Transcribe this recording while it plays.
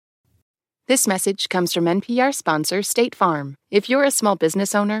This message comes from NPR sponsor State Farm. If you're a small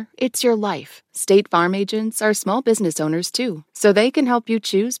business owner, it's your life. State Farm agents are small business owners too, so they can help you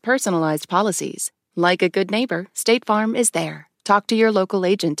choose personalized policies. Like a good neighbor, State Farm is there. Talk to your local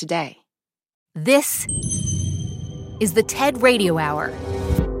agent today. This is the TED Radio Hour.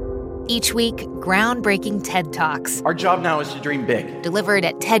 Each week, groundbreaking TED Talks. Our job now is to dream big. Delivered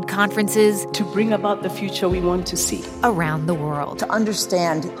at TED conferences. To bring about the future we want to see. Around the world. To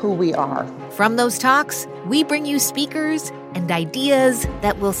understand who we are. From those talks, we bring you speakers and ideas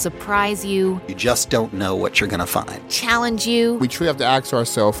that will surprise you. You just don't know what you're going to find. Challenge you. We truly have to ask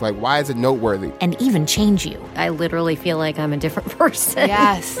ourselves, why is it noteworthy? And even change you. I literally feel like I'm a different person.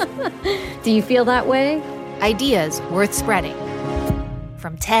 Yes. Do you feel that way? Ideas worth spreading.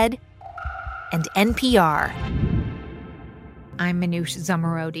 From TED and NPR. I'm Manoush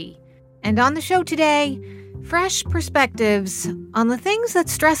Zomorodi. And on the show today, fresh perspectives on the things that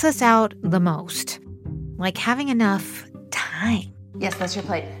stress us out the most. Like having enough time. Yes, that's your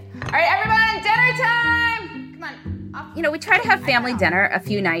plate. All right, everyone, dinner time! Come on. Off. We try to have family dinner a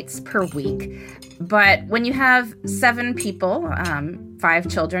few nights per week. But when you have 7 people, 5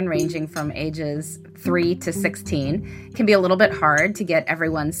 children ranging from ages 3 to 16, it can be a little bit hard to get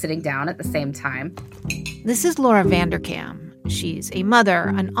everyone sitting down at the same time. This is Laura Vanderkam. She's a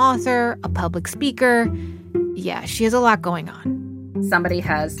mother, an author, a public speaker. Yeah, she has a lot going on. Somebody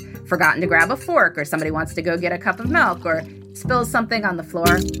has forgotten to grab a fork, or somebody wants to go get a cup of milk, or spills something on the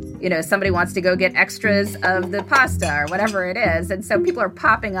floor. Somebody wants to go get extras of the pasta or whatever it is. And so people are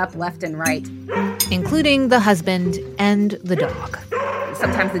popping up left and right. Including the husband and the dog.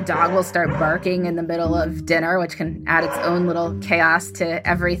 Sometimes the dog will start barking in the middle of dinner, which can add its own little chaos to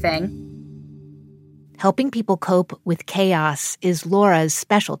everything. Helping people cope with chaos is Laura's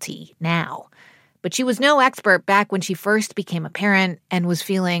specialty now. But she was no expert back when she first became a parent and was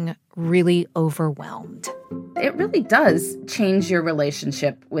feeling really overwhelmed. It really does change your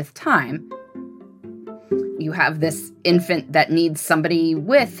relationship with time. You have this infant that needs somebody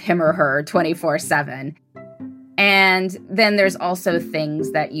with him or her 24/7. And then there's also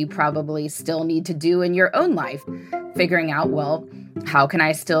things that you probably still need to do in your own life. Figuring out, how can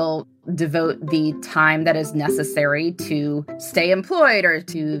I still devote the time that is necessary to stay employed or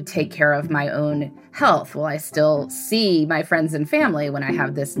to take care of my own health? Will I still see my friends and family when I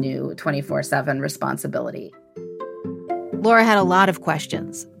have this new 24/7 responsibility? Laura had a lot of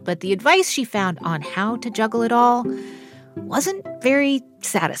questions, but the advice she found on how to juggle it all wasn't very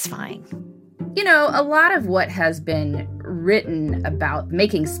satisfying. A lot of what has been written about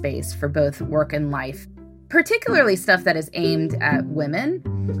making space for both work and life, particularly stuff that is aimed at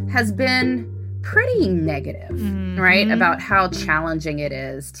women, has been pretty negative, right? About how challenging it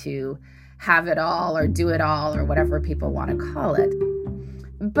is to have it all or do it all or whatever people want to call it.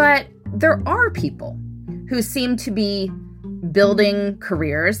 But there are people who seem to be building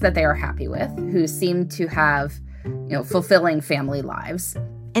careers that they are happy with, who seem to have, fulfilling family lives.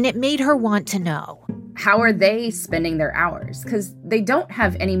 And it made her want to know. How are they spending their hours? Because they don't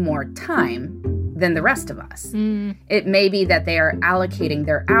have any more time than the rest of us. It may be that they are allocating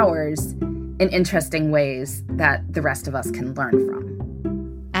their hours in interesting ways that the rest of us can learn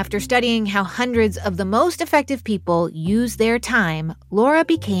from. After studying how hundreds of the most effective people use their time, Laura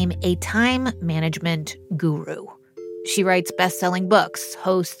became a time management guru. She writes best-selling books,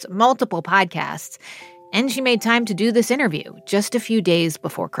 hosts multiple podcasts, and she made time to do this interview just a few days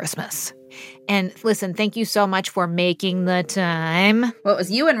before Christmas. And listen, thank you so much for making the time. Well, it was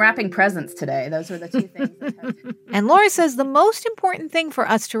you and wrapping presents today. Those were the two things. And Laura says the most important thing for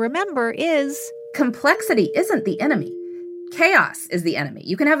us to remember is complexity isn't the enemy. Chaos is the enemy.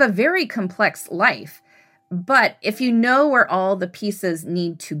 You can have a very complex life, but if you know where all the pieces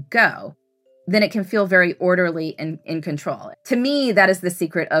need to go, then it can feel very orderly and in control. To me, that is the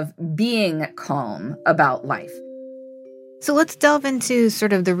secret of being calm about life. So let's delve into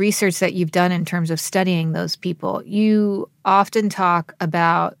sort of the research that you've done in terms of studying those people. You often talk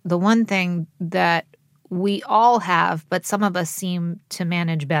about the one thing that we all have, but some of us seem to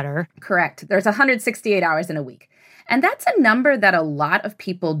manage better. Correct. There's 168 hours in a week. And that's a number that a lot of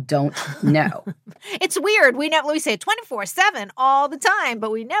people don't know. It's weird. We say 24/7 all the time,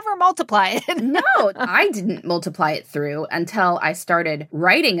 but we never multiply it. No, I didn't multiply it through until I started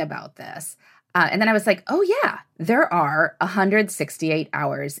writing about this. And then I was like, oh yeah, there are 168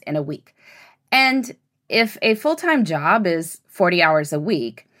 hours in a week. And if a full-time job is 40 hours a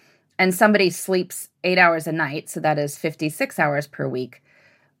week and somebody sleeps 8 hours a night, so that is 56 hours per week,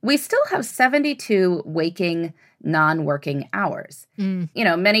 we still have 72 waking, non-working hours.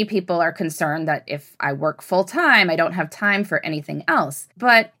 Many people are concerned that if I work full-time, I don't have time for anything else.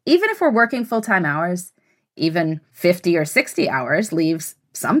 But even if we're working full-time hours, even 50 or 60 hours leaves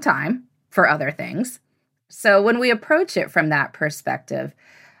some time for other things. So when we approach it from that perspective,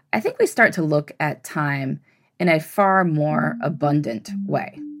 I think we start to look at time in a far more abundant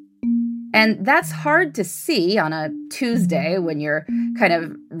way. And that's hard to see on a Tuesday when you're kind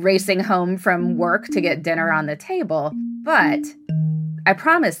of racing home from work to get dinner on the table. But I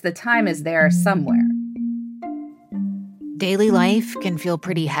promise the time is there somewhere. Daily life can feel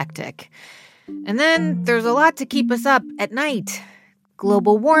pretty hectic. And then there's a lot to keep us up at night.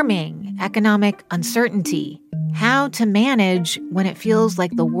 Global warming, economic uncertainty, how to manage when it feels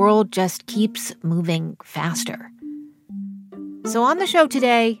like the world just keeps moving faster. So on the show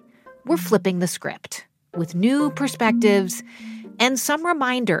today, we're flipping the script with new perspectives and some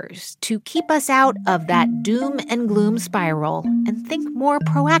reminders to keep us out of that doom and gloom spiral and think more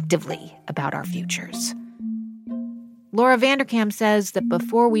proactively about our futures. Laura Vanderkam says that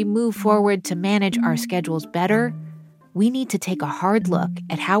before we move forward to manage our schedules better, we need to take a hard look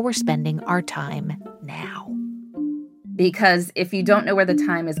at how we're spending our time now. Because if you don't know where the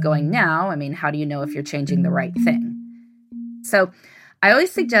time is going now, how do you know if you're changing the right thing? So I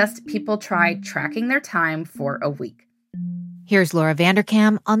always suggest people try tracking their time for a week. Here's Laura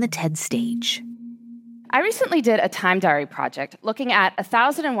Vanderkam on the TED stage. I recently did a time diary project looking at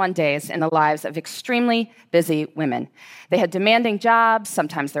 1,001 days in the lives of extremely busy women. They had demanding jobs,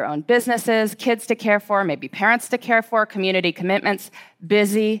 sometimes their own businesses, kids to care for, maybe parents to care for, community commitments.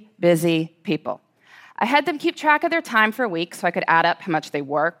 Busy, busy people. I had them keep track of their time for a week so I could add up how much they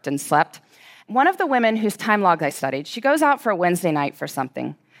worked and slept. One of the women whose time log I studied, she goes out for a Wednesday night for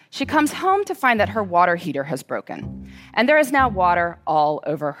something. She comes home to find that her water heater has broken, and there is now water all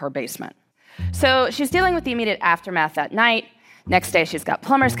over her basement. So she's dealing with the immediate aftermath that night. Next day, she's got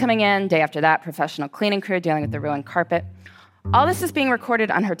plumbers coming in. Day after that, professional cleaning crew dealing with the ruined carpet. All this is being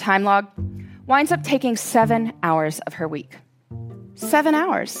recorded on her time log. Winds up taking 7 hours of her week. 7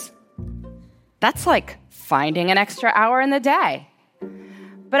 hours. That's like finding an extra hour in the day.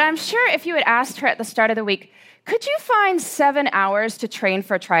 But I'm sure if you had asked her at the start of the week, could you find 7 hours to train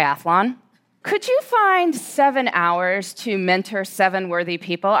for a triathlon? Could you find 7 hours to mentor 7 worthy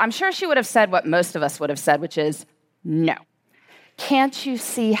people? I'm sure she would have said what most of us would have said, which is no. Can't you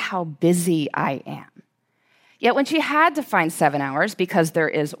see how busy I am? Yet when she had to find 7 hours because there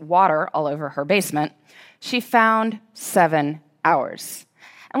is water all over her basement, she found 7 hours.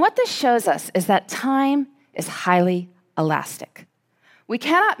 And what this shows us is that time is highly elastic. We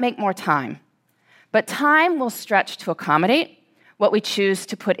cannot make more time, but time will stretch to accommodate what we choose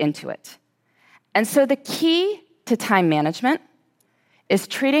to put into it. And so the key to time management is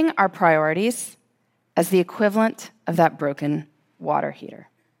treating our priorities as the equivalent of that broken water heater.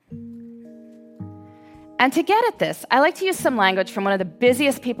 And to get at this, I like to use some language from one of the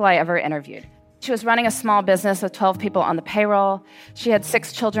busiest people I ever interviewed. She was running a small business with 12 people on the payroll. She had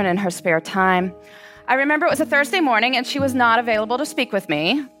 6 children in her spare time. I remember it was a Thursday morning and she was not available to speak with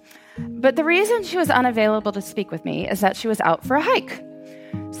me. But the reason she was unavailable to speak with me is that she was out for a hike.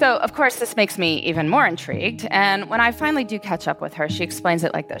 So, of course, this makes me even more intrigued. And when I finally do catch up with her, she explains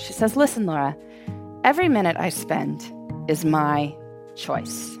it like this. She says, listen, Laura, every minute I spend is my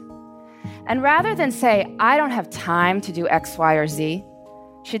choice. And rather than say, I don't have time to do X, Y, or Z,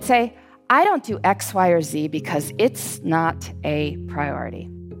 she'd say, I don't do X, Y, or Z because it's not a priority.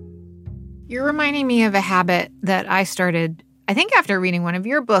 You're reminding me of a habit that I started, I think after reading one of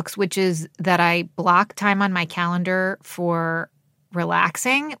your books, which is that I block time on my calendar for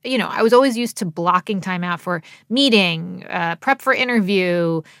relaxing. I was always used to blocking time out for meeting, prep for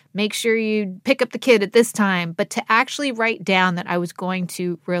interview, make sure you pick up the kid at this time. But to actually write down that I was going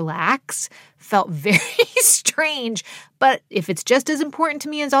to relax felt very strange. But if it's just as important to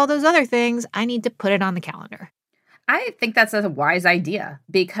me as all those other things, I need to put it on the calendar. I think that's a wise idea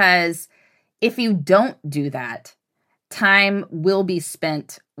because if you don't do that, time will be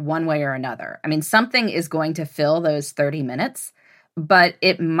spent one way or another. Something is going to fill those 30 minutes, but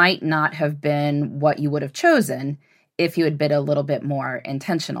it might not have been what you would have chosen if you had been a little bit more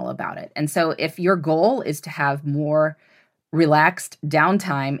intentional about it. And so if your goal is to have more relaxed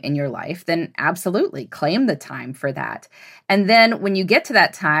downtime in your life, then absolutely claim the time for that. And then when you get to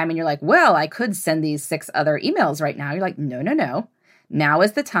that time and you're like, well, I could send these 6 other emails right now. You're like, no. Now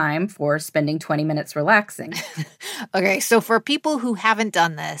is the time for spending 20 minutes relaxing. Okay, so for people who haven't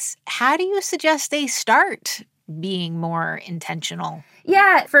done this, how do you suggest they start being more intentional?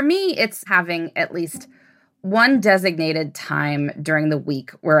 Yeah, for me, it's having at least one designated time during the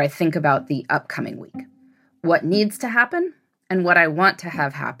week where I think about the upcoming week, what needs to happen, and what I want to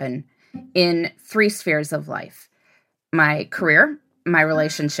have happen in 3 spheres of life: my career, my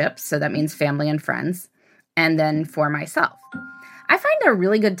relationships, so that means family and friends, and then for myself. I find a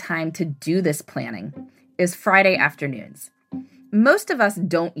really good time to do this planning is Friday afternoons. Most of us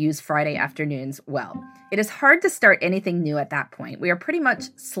don't use Friday afternoons well. It is hard to start anything new at that point. We are pretty much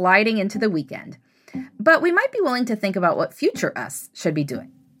sliding into the weekend. But we might be willing to think about what future us should be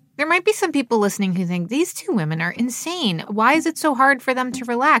doing. There might be some people listening who think these 2 women are insane. Why is it so hard for them to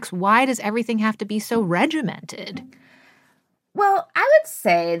relax? Why does everything have to be so regimented? Well, I would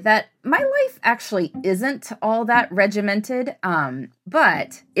say that my life actually isn't all that regimented.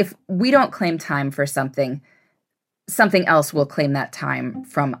 But if we don't claim time for something else will claim that time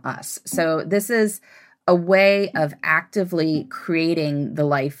from us. So this is a way of actively creating the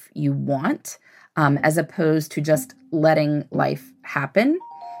life you want, as opposed to just letting life happen.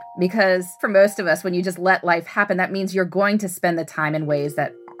 Because for most of us, when you just let life happen, that means you're going to spend the time in ways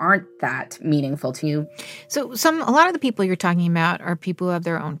that aren't that meaningful to you. So a lot of the people you're talking about are people who have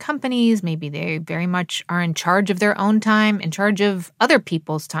their own companies. Maybe they very much are in charge of their own time, in charge of other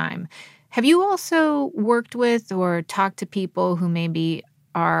people's time. Have you also worked with or talked to people who maybe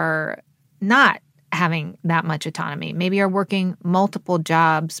are not having that much autonomy, maybe are working multiple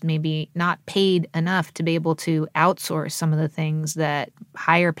jobs, maybe not paid enough to be able to outsource some of the things that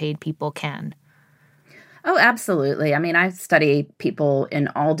higher paid people can? Oh, absolutely. I mean, I study people in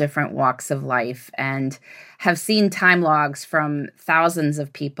all different walks of life and have seen time logs from thousands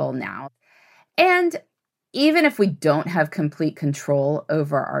of people now. And even if we don't have complete control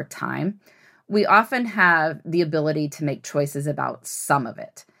over our time, we often have the ability to make choices about some of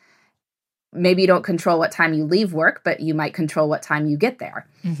it. Maybe you don't control what time you leave work, but you might control what time you get there.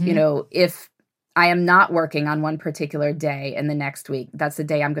 Mm-hmm. You know, if I am not working on one particular day in the next week, that's the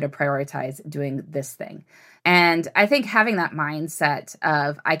day I'm going to prioritize doing this thing. And I think having that mindset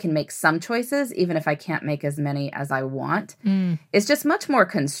of I can make some choices, even if I can't make as many as I want, is just much more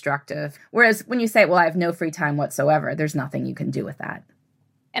constructive. Whereas when you say, well, I have no free time whatsoever, there's nothing you can do with that.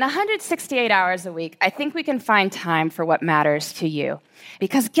 In 168 hours a week, I think we can find time for what matters to you.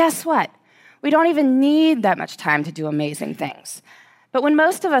 Because guess what? We don't even need that much time to do amazing things. But when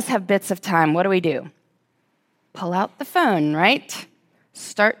most of us have bits of time, what do? Pull out the phone, right?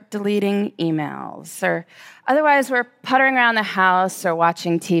 Start deleting emails, or otherwise we're puttering around the house or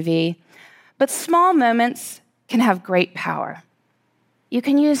watching TV. But small moments can have great power. You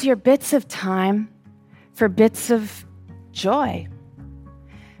can use your bits of time for bits of joy.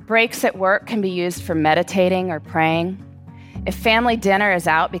 Breaks at work can be used for meditating or praying. If family dinner is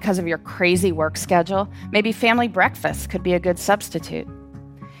out because of your crazy work schedule, maybe family breakfast could be a good substitute.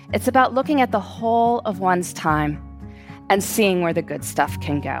 It's about looking at the whole of one's time and seeing where the good stuff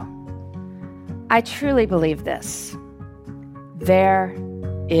can go. I truly believe this. There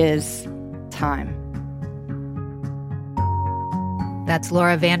is time. That's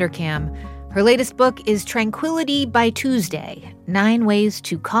Laura Vanderkam. Her latest book is Tranquility by Tuesday: 9 Ways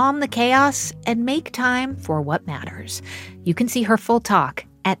to Calm the Chaos and Make Time for What Matters. You can see her full talk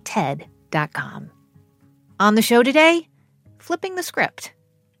at TED.com. On the show today, flipping the script.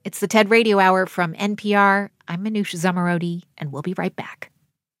 It's the TED Radio Hour from NPR. I'm Manoush Zomorodi, and we'll be right back.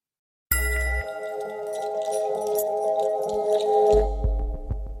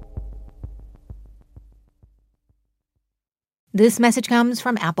 This message comes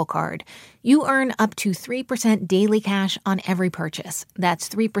from Apple Card. You earn up to 3% daily cash on every purchase. That's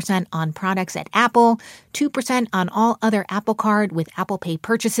 3% on products at Apple, 2% on all other Apple Card with Apple Pay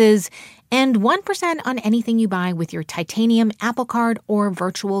purchases, and 1% on anything you buy with your titanium Apple Card or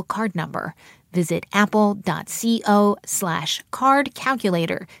virtual card number. Visit apple.co/card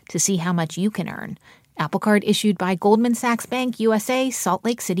calculator to see how much you can earn. Apple Card issued by Goldman Sachs Bank USA, Salt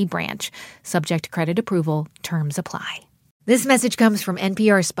Lake City branch. Subject to credit approval. Terms apply. This message comes from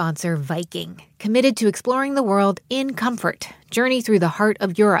NPR sponsor Viking, committed to exploring the world in comfort. Journey through the heart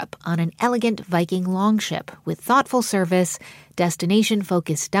of Europe on an elegant Viking longship with thoughtful service,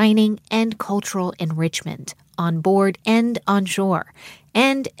 destination-focused dining, and cultural enrichment on board and on shore.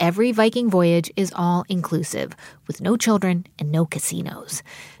 And every Viking voyage is all-inclusive, with no children and no casinos.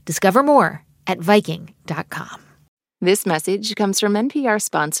 Discover more at Viking.com. This message comes from NPR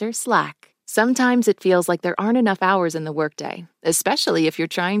sponsor Slack. Sometimes it feels like there aren't enough hours in the workday, especially if you're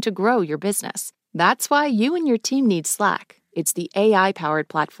trying to grow your business. That's why you and your team need Slack. It's the AI-powered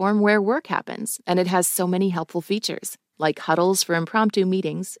platform where work happens, and it has so many helpful features, like huddles for impromptu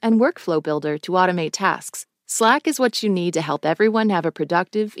meetings and Workflow Builder to automate tasks. Slack is what you need to help everyone have a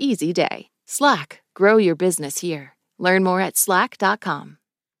productive, easy day. Slack, grow your business here. Learn more at slack.com.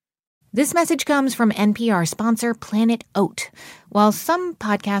 This message comes from NPR sponsor Planet Oat. While some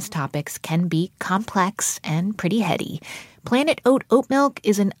podcast topics can be complex and pretty heady, Planet Oat oat milk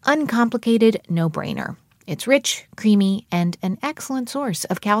is an uncomplicated no-brainer. It's rich, creamy, and an excellent source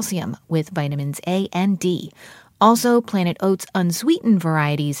of calcium with vitamins A and D. Also, Planet Oat's unsweetened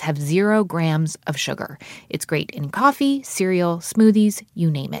varieties have 0 grams of sugar. It's great in coffee, cereal, smoothies,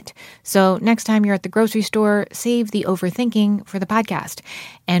 you name it. So next time you're at the grocery store, save the overthinking for the podcast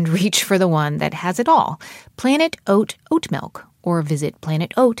and reach for the one that has it all. Planet Oat oat milk, or visit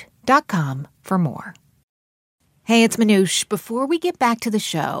planetoat.com for more. Hey, it's Manoush. Before we get back to the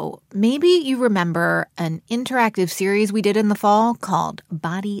show, maybe you remember an interactive series we did in the fall called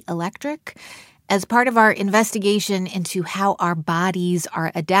Body Electric. As part of our investigation into how our bodies are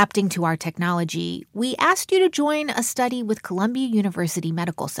adapting to our technology, we asked you to join a study with Columbia University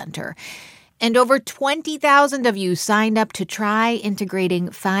Medical Center. And over 20,000 of you signed up to try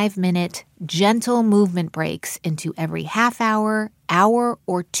integrating 5-minute gentle movement breaks into every half hour, hour,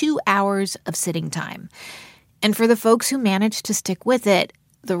 or 2 hours of sitting time. And for the folks who managed to stick with it,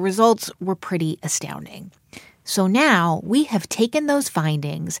 the results were pretty astounding. So now we have taken those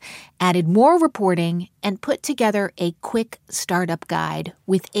findings, added more reporting, and put together a quick startup guide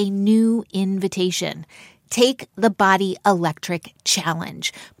with a new invitation. Take the Body Electric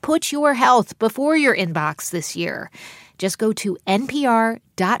Challenge. Put your health before your inbox this year. Just go to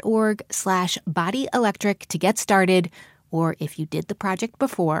npr.org/bodyelectric to get started. Or if you did the project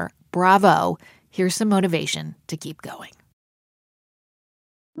before, bravo. Here's some motivation to keep going.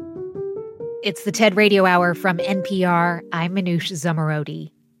 It's the TED Radio Hour from NPR. I'm Manoush Zomorodi.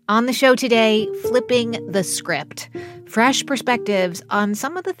 On the show today, flipping the script. Fresh perspectives on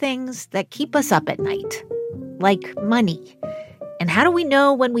some of the things that keep us up at night, like money. And how do we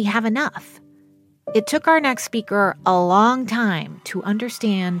know when we have enough? It took our next speaker a long time to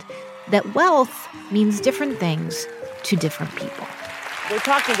understand that wealth means different things to different people. We're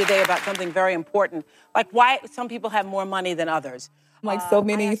talking today about something very important, like why some people have more money than others. Like so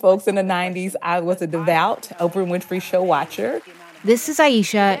many folks in the 90s, I was a devout Oprah Winfrey Show watcher. This is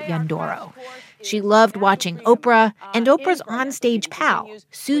Aisha Yandoro. She loved watching Oprah and Oprah's onstage pal,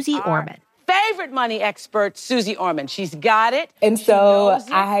 Susie Orman. Favorite money expert, Susie Orman. She's got it. And so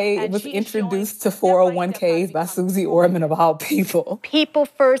I was introduced to 401ks by Susie Orman of all people. People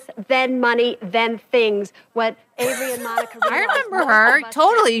first, then money, then things. What Avery and Monica I remember her.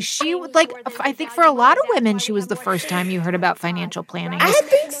 Totally. She would I think for a lot of women, she was the first time you heard about financial planning. I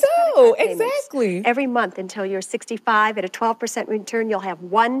think so. Exactly. Every month until you're 65 at a 12% return, you'll have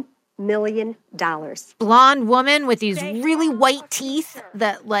 $1 million. Blonde woman with these really white teeth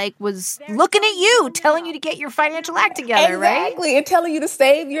that was looking at you, telling you to get your financial act together, right? Exactly, and telling you to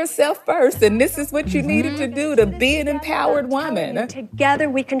save yourself first. And this is what you needed to do to be an empowered woman. Together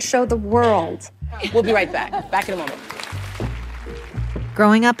we can show the world. We'll be right back. Back in a moment.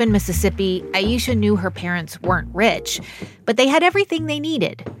 Growing up in Mississippi, Aisha knew her parents weren't rich, but they had everything they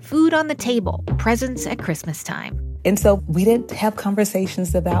needed. Food on the table, presents at Christmas time. And so we didn't have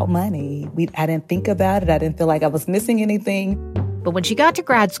conversations about money. I didn't think about it. I didn't feel like I was missing anything. But when she got to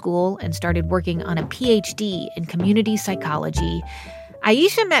grad school and started working on a PhD in community psychology,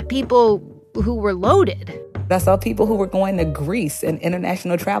 Aisha met people who were loaded. I saw people who were going to Greece and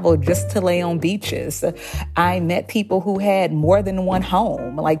international travel just to lay on beaches. I met people who had more than one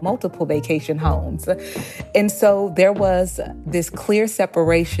home, like multiple vacation homes. And so there was this clear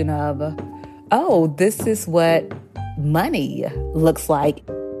separation of, oh, this is what money looks like.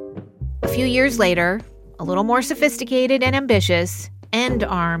 A few years later, a little more sophisticated and ambitious, and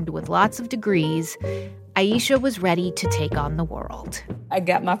armed with lots of degrees, Aisha was ready to take on the world. I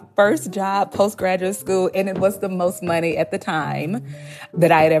got my first job post-graduate school, and it was the most money at the time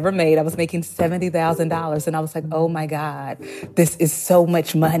that I had ever made. I was making $70,000, and I was like, oh my God, this is so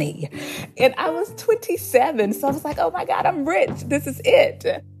much money. And I was 27, so I was like, oh my God, I'm rich. This is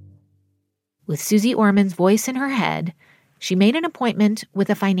it. With Susie Orman's voice in her head, she made an appointment with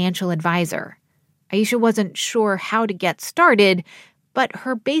a financial advisor. Aisha wasn't sure how to get started, but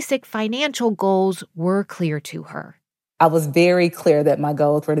her basic financial goals were clear to her. I was very clear that my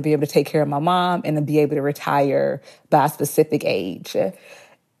goals were to be able to take care of my mom and to be able to retire by a specific age.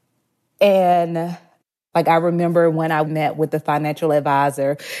 And I remember when I met with the financial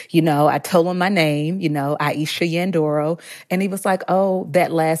advisor, I told him my name, Aisha Yandoro. And he was like, oh,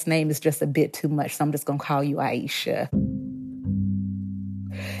 that last name is just a bit too much, so I'm just going to call you Aisha.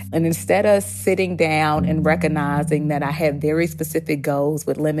 And instead of sitting down and recognizing that I had very specific goals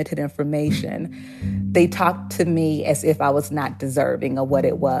with limited information, they talked to me as if I was not deserving of what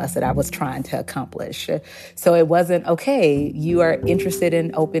it was that I was trying to accomplish. So it wasn't, okay, you are interested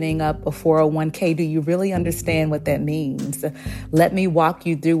in opening up a 401k. Do you really understand what that means? Let me walk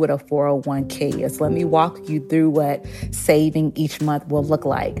you through what a 401k is. Let me walk you through what saving each month will look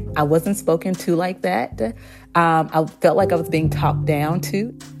like. I wasn't spoken to like that. I felt like I was being talked down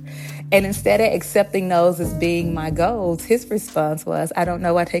to. And instead of accepting those as being my goals, his response was, I don't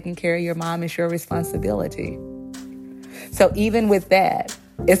know why taking care of your mom is your responsibility. So even with that,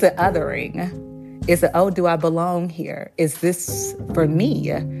 it's an othering. It's a, oh, do I belong here? Is this for me?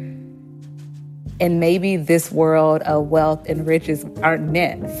 And maybe this world of wealth and riches aren't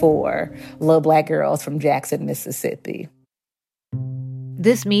meant for little Black girls from Jackson, Mississippi.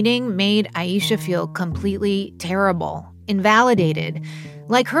 This meeting made Aisha feel completely terrible, invalidated,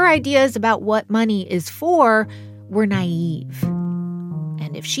 like her ideas about what money is for were naive.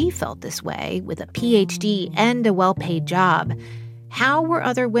 And if she felt this way with a PhD and a well-paid job, how were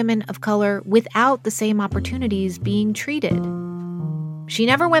other women of color without the same opportunities being treated? She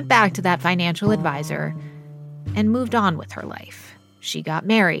never went back to that financial advisor and moved on with her life. She got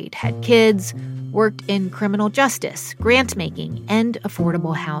married, had kids, worked in criminal justice, grant-making, and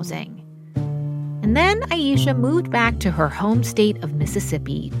affordable housing. And then Aisha moved back to her home state of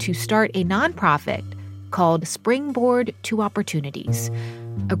Mississippi to start a nonprofit called Springboard to Opportunities,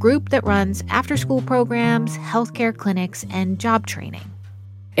 a group that runs after-school programs, healthcare clinics, and job training.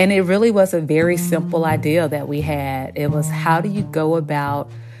 And it really was a very simple idea that we had. It was, how do you go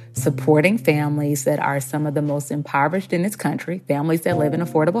about supporting families that are some of the most impoverished in this country, families that live in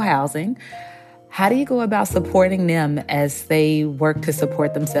affordable housing? How do you go about supporting them as they work to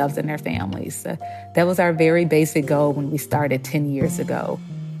support themselves and their families? That was our very basic goal when we started 10 years ago.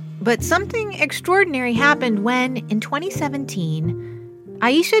 But something extraordinary happened when, in 2017,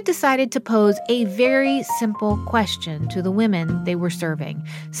 Aisha decided to pose a very simple question to the women they were serving,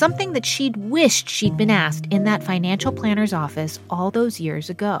 something that she'd wished she'd been asked in that financial planner's office all those years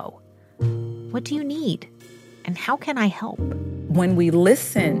ago. What do you need? And how can I help? When we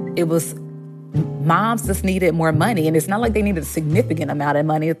listened, it was moms just needed more money. And it's not like they needed a significant amount of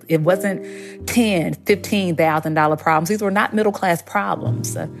money. It wasn't $10,000, $15,000 problems. These were not middle-class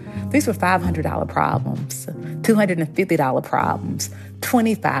problems. These were $500 problems, $250 problems,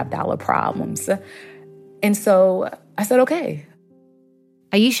 $25 problems. And so I said, okay.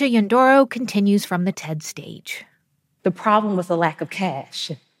 Aisha Yandoro continues from the TED stage. The problem was a lack of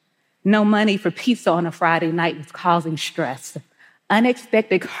cash. No money for pizza on a Friday night was causing stress.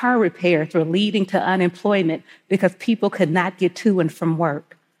 Unexpected car repairs were leading to unemployment because people could not get to and from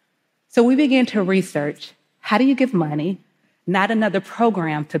work. So we began to research, how do you give money, not another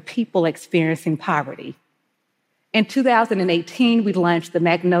program, to people experiencing poverty? In 2018, we launched the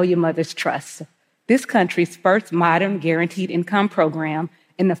Magnolia Mothers Trust, this country's first modern guaranteed income program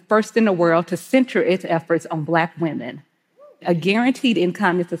and the first in the world to center its efforts on Black women. A guaranteed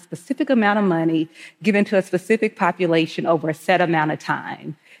income is a specific amount of money given to a specific population over a set amount of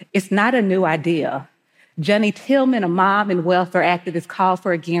time. It's not a new idea. Johnny Tillman, a mom and welfare activist, called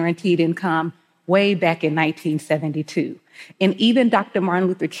for a guaranteed income way back in 1972. And even Dr. Martin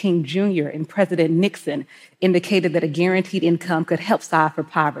Luther King Jr. and President Nixon indicated that a guaranteed income could help solve for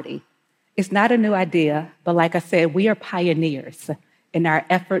poverty. It's not a new idea, but like I said, we are pioneers, and our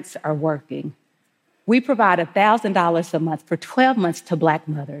efforts are working. We provide $1,000 a month for 12 months to Black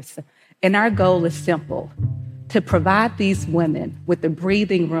mothers, and our goal is simple: to provide these women with the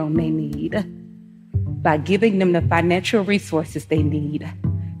breathing room they need by giving them the financial resources they need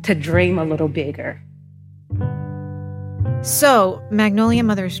to dream a little bigger. So, Magnolia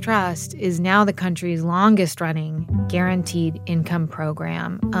Mothers Trust is now the country's longest-running guaranteed income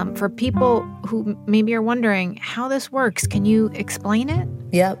program. For people who maybe are wondering how this works, can you explain it?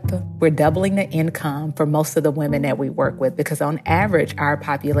 Yep. We're doubling the income for most of the women that we work with because on average, our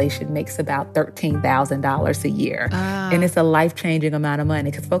population makes about $13,000 a year. And it's a life-changing amount of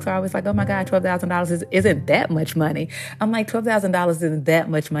money because folks are always like, oh my God, $12,000 isn't that much money. I'm like, $12,000 isn't that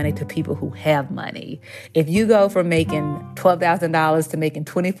much money to people who have money. If you go from making $12,000 to making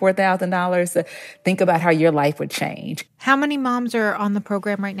 $24,000, think about how your life would change. How many moms are on the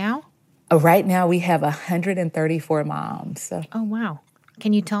program right now? Right now, we have 134 moms. Oh, wow.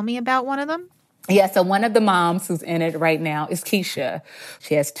 Can you tell me about one of them? Yeah, so one of the moms who's in it right now is Keisha.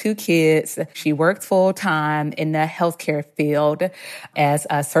 She has 2 kids. She works full-time in the healthcare field as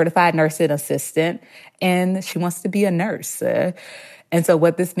a certified nursing assistant, and she wants to be a nurse. And so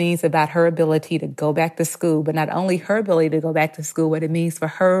what this means about her ability to go back to school, but not only her ability to go back to school, what it means for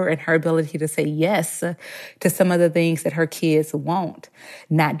her and her ability to say yes to some of the things that her kids want,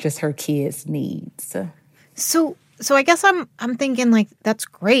 not just her kids' needs. So I guess I'm thinking, like, that's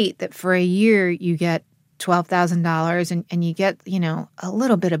great that for a year you get $12,000 and you get, a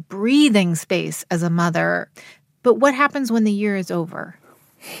little bit of breathing space as a mother. But what happens when the year is over?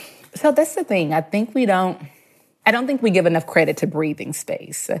 So that's the thing. I don't think we give enough credit to breathing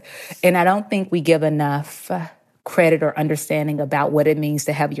space. And I don't think we give enough credit or understanding about what it means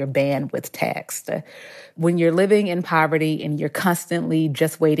to have your bandwidth taxed. When you're living in poverty and you're constantly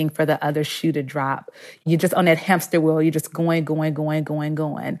just waiting for the other shoe to drop, you're just on that hamster wheel, you're just going.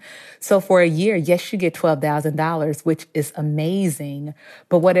 So for a year, yes, you get $12,000, which is amazing.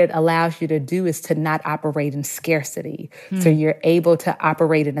 But what it allows you to do is to not operate in scarcity. So you're able to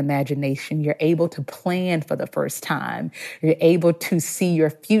operate in imagination. You're able to plan for the first time. You're able to see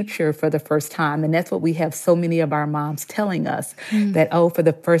your future for the first time. And that's what we have so many of our moms telling us, that, for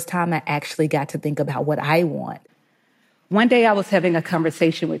the first time, I actually got to think about what I want. One day I was having a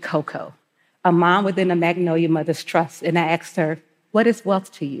conversation with Coco, a mom within the Magnolia Mothers Trust, and I asked her, "What is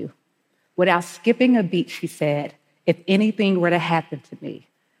wealth to you?" Without skipping a beat, she said, "If anything were to happen to me,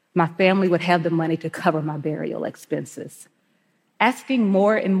 my family would have the money to cover my burial expenses." Asking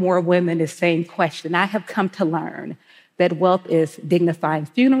more and more women the same question, I have come to learn that wealth is dignifying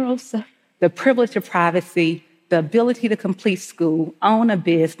funerals, the privilege of privacy, the ability to complete school, own a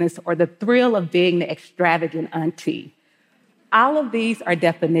business, or the thrill of being the extravagant auntie. All of these are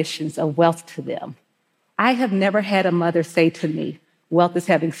definitions of wealth to them. I have never had a mother say to me, wealth is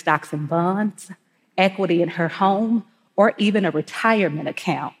having stocks and bonds, equity in her home, or even a retirement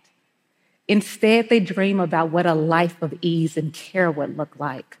account. Instead, they dream about what a life of ease and care would look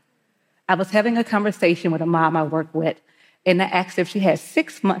like. I was having a conversation with a mom I work with, and I asked if she had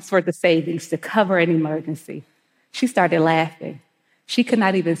 6 months worth of savings to cover an emergency. She started laughing. She could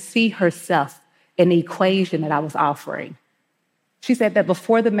not even see herself in the equation that I was offering. She said that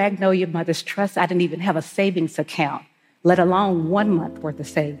before the Magnolia Mothers Trust, I didn't even have a savings account, let alone 1 month worth of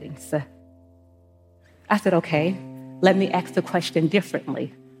savings. I said, okay, let me ask the question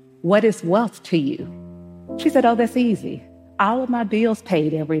differently. What is wealth to you? She said, oh, that's easy. All of my bills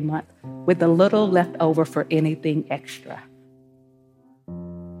paid every month with a little left over for anything extra.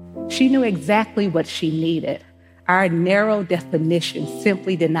 She knew exactly what she needed. Our narrow definition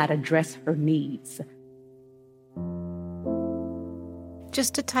simply did not address her needs.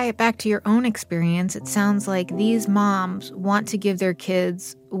 Just to tie it back to your own experience, it sounds like these moms want to give their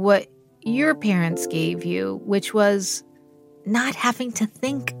kids what your parents gave you, which was not having to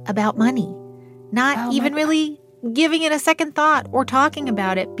think about money, not even really giving it a second thought or talking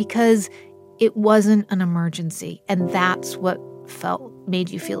about it because it wasn't an emergency. And that's what made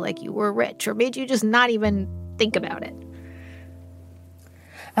you feel like you were rich or made you just not even think about it.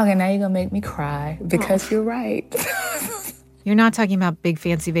 Okay, now you're going to make me cry because you're right. You're not talking about big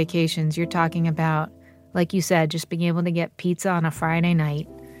fancy vacations. You're talking about, like you said, just being able to get pizza on a Friday night.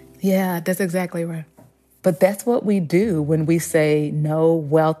 Yeah, that's exactly right. But that's what we do when we say, no,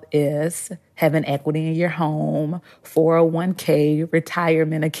 wealth is having equity in your home, 401k,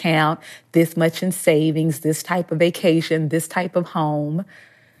 retirement account, this much in savings, this type of vacation, this type of home.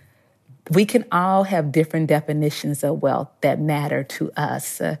 We can all have different definitions of wealth that matter to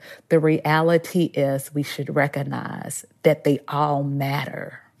us. The reality is we should recognize that they all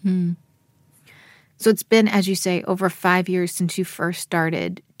matter. So it's been, as you say, over 5 years since you first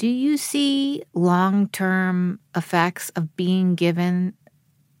started. Do you see long-term effects of being given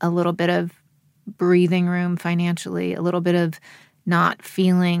a little bit of breathing room financially, a little bit of not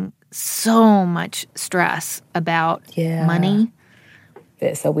feeling so much stress about money?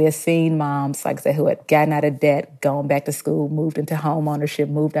 So we have seen moms, like I said, who had gotten out of debt, gone back to school, moved into home ownership,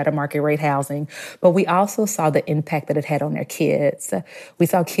 moved out of market rate housing. But we also saw the impact that it had on their kids. We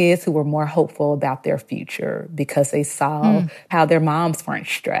saw kids who were more hopeful about their future because they saw how their moms weren't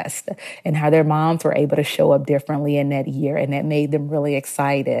stressed and how their moms were able to show up differently in that year. And that made them really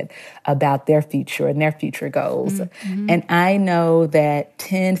excited about their future and their future goals. And I know that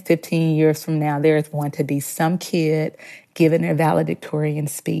 10, 15 years from now, there is going to be some kid giving their valedictorian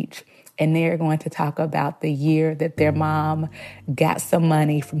speech, and they're going to talk about the year that their mom got some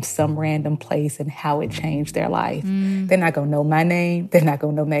money from some random place and how it changed their life. They're not going to know my name. They're not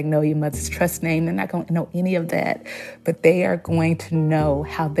going to know Magnolia Mothers Trust name. They're not going to know any of that. But they are going to know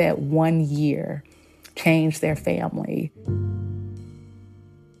how that 1 year changed their family.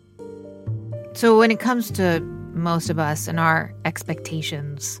 So when it comes to most of us and our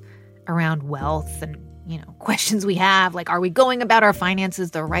expectations around wealth and questions we have, like, are we going about our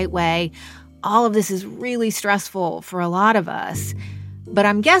finances the right way? All of this is really stressful for a lot of us. But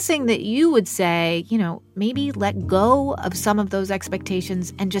I'm guessing that you would say, maybe let go of some of those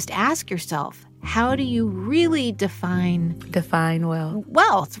expectations and just ask yourself, how do you really define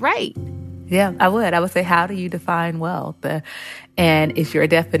wealth, right? Yeah, I would. I would say, how do you define wealth? And is your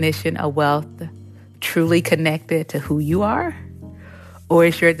definition of wealth truly connected to who you are? Or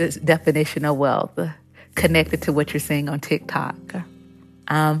is your definition of wealth connected to what you're seeing on TikTok?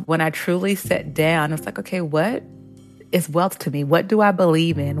 When I truly sat down, I was like, okay, what is wealth to me? What do I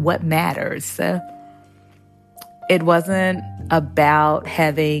believe in? What matters? It wasn't about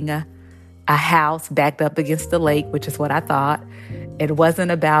having a house backed up against the lake, which is what I thought. It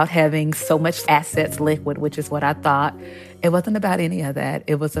wasn't about having so much assets liquid, which is what I thought. It wasn't about any of that.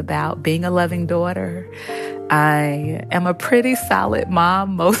 It was about being a loving daughter. I am a pretty solid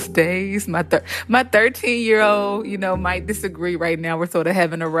mom most days. My 13-year-old, might disagree right now. We're sort of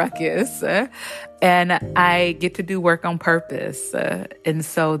having a ruckus. And I get to do work on purpose. And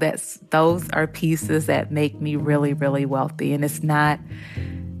so those are pieces that make me really, really wealthy. And it's not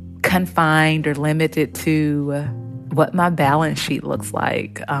confined or limited to what my balance sheet looks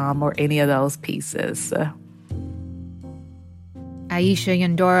like, or any of those pieces. Aisha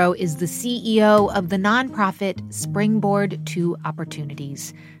Yandoro is the CEO of the nonprofit Springboard to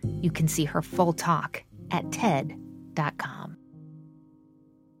Opportunities. You can see her full talk at TED.com.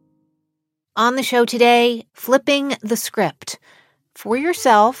 On the show today, flipping the script for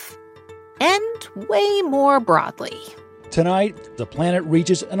yourself and way more broadly. Tonight, the planet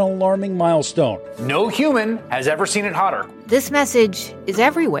reaches an alarming milestone. No human has ever seen it hotter. This message is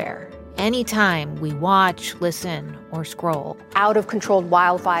everywhere. Anytime we watch, listen, or scroll. Out-of-controlled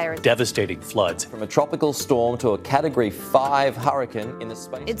wildfires. Devastating floods. From a tropical storm to a Category 5 hurricane in the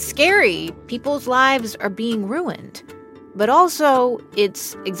space. It's scary. People's lives are being ruined. But also,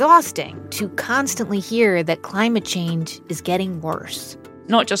 it's exhausting to constantly hear that climate change is getting worse.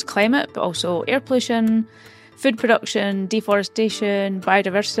 Not just climate, but also air pollution, food production, deforestation,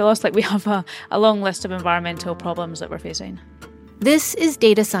 biodiversity loss. We have a long list of environmental problems that we're facing. This is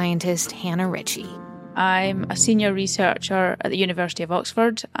data scientist Hannah Ritchie. I'm a senior researcher at the University of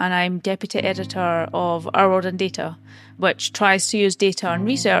Oxford, and I'm deputy editor of Our World in Data, which tries to use data and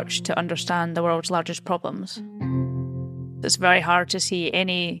research to understand the world's largest problems. It's very hard to see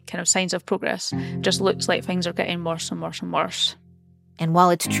any kind of signs of progress. It just looks like things are getting worse and worse and worse. And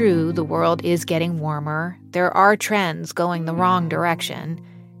while it's true the world is getting warmer, there are trends going the wrong direction.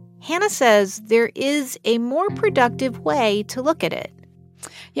 Hannah says there is a more productive way to look at it.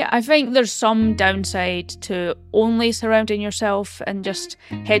 Yeah, I think there's some downside to only surrounding yourself in just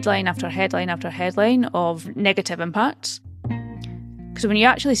headline after headline after headline of negative impacts. Because when you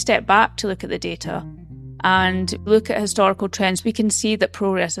actually step back to look at the data and look at historical trends, we can see that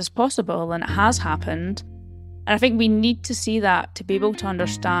progress is possible and it has happened. And I think we need to see that to be able to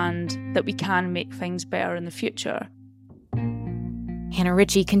understand that we can make things better in the future. Hannah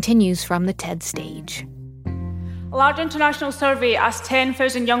Ritchie continues from the TED stage. A large international survey asked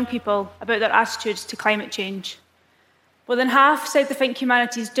 10,000 young people about their attitudes to climate change. More than half said they think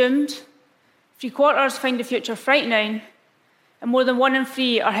humanity is doomed, 3/4 find the future frightening, and more than 1 in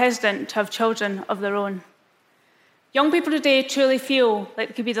 3 are hesitant to have children of their own. Young people today truly feel like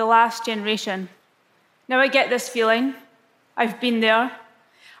they could be the last generation. Now I get this feeling. I've been there.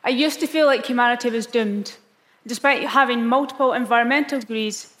 I used to feel like humanity was doomed. Despite having multiple environmental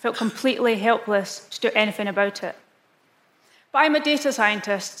degrees, felt completely helpless to do anything about it. But I'm a data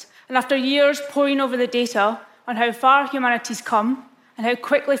scientist, and after years poring over the data on how far humanity's come and how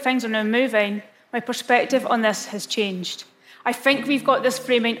quickly things are now moving, my perspective on this has changed. I think we've got this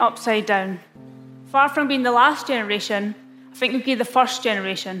framing upside down. Far from being the last generation, I think we'd be the first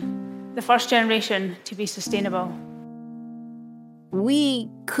generation to be sustainable. We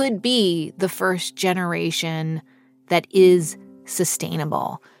could be the first generation that is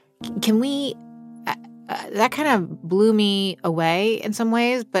sustainable. Can we... that kind of blew me away in some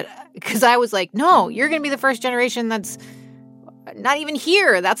ways, but because I was like, no, you're going to be the first generation that's not even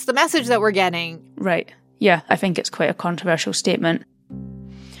here. That's the message that we're getting. Right. Yeah, I think it's quite a controversial statement.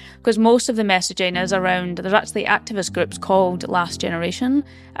 Because most of the messaging is around, there's actually activist groups called Last Generation,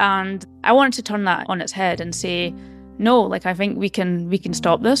 and I wanted to turn that on its head and say, no, I think we can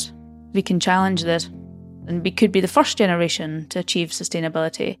stop this, we can challenge this, and we could be the first generation to achieve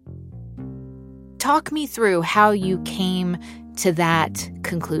sustainability. Talk me through how you came to that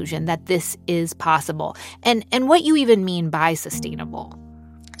conclusion that this is possible, and what you even mean by sustainable.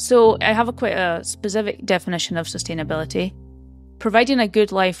 So I have quite a specific definition of sustainability. Providing a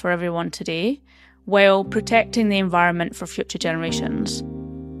good life for everyone today while protecting the environment for future generations.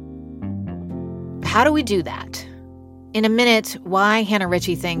 How do we do that? In a minute, why Hannah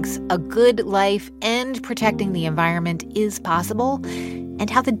Ritchie thinks a good life and protecting the environment is possible, and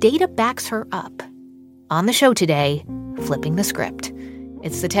how the data backs her up. On the show today, Flipping the Script.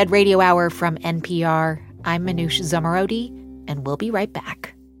 It's the TED Radio Hour from NPR. I'm Manoush Zomorodi, and we'll be right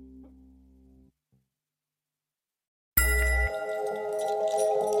back.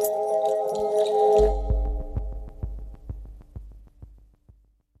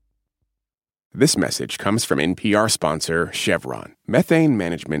 This message comes from NPR sponsor Chevron. Methane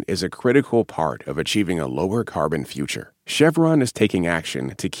management is a critical part of achieving a lower carbon future. Chevron is taking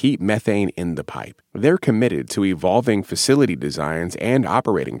action to keep methane in the pipe. They're committed to evolving facility designs and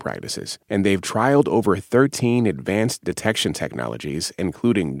operating practices, and they've trialed over 13 advanced detection technologies,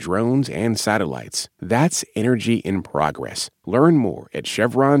 including drones and satellites. That's energy in progress. Learn more at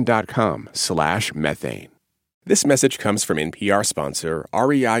chevron.com/methane. This message comes from NPR sponsor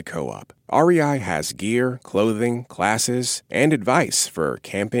REI Co-op. REI has gear, clothing, classes, and advice for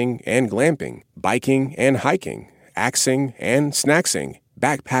camping and glamping, biking and hiking, axing and snacksing,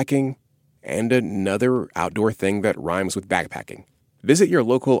 backpacking, and another outdoor thing that rhymes with backpacking. Visit your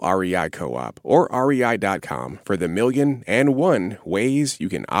local REI Co-op or rei.com for the 1,000,001 ways you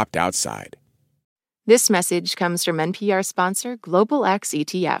can opt outside. This message comes from NPR sponsor Global X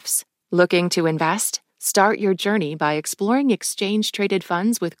ETFs. Looking to invest? Start your journey by exploring exchange-traded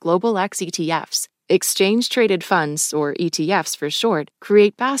funds with Global X ETFs. Exchange-traded funds, or ETFs for short,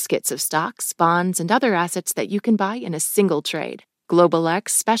 create baskets of stocks, bonds, and other assets that you can buy in a single trade. Global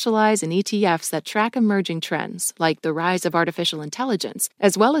X specialize in ETFs that track emerging trends, like the rise of artificial intelligence,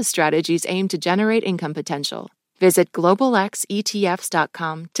 as well as strategies aimed to generate income potential. Visit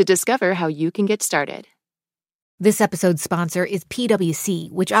globalxetfs.com to discover how you can get started. This episode's sponsor is PwC,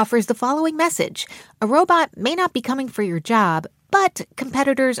 which offers the following message. A robot may not be coming for your job, but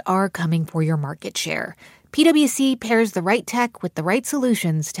competitors are coming for your market share. PwC pairs the right tech with the right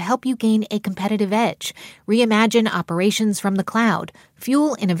solutions to help you gain a competitive edge, reimagine operations from the cloud,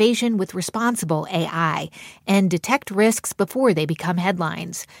 fuel innovation with responsible AI, and detect risks before they become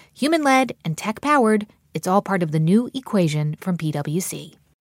headlines. Human-led and tech-powered, it's all part of the new equation from PwC.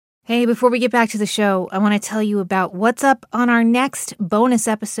 Hey, before we get back to the show, I want to tell you about what's up on our next bonus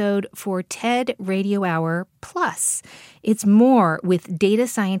episode for TED Radio Hour Plus. It's more with data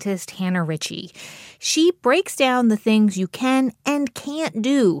scientist Hannah Ritchie. She breaks down the things you can and can't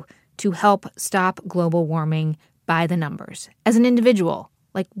do to help stop global warming by the numbers. As an individual,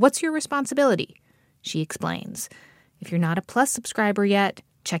 like, what's your responsibility? She explains. If you're not a Plus subscriber yet,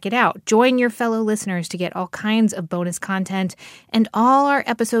 check it out. Join your fellow listeners to get all kinds of bonus content and all our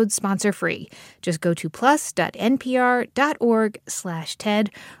episodes sponsor-free. Just go to plus.npr.org/TED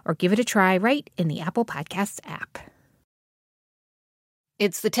or give it a try right in the Apple Podcasts app.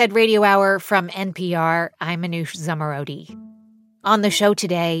 It's the TED Radio Hour from NPR. I'm Manoush Zomorodi. On the show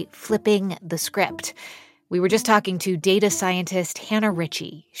today, Flipping the Script. We were just talking to data scientist Hannah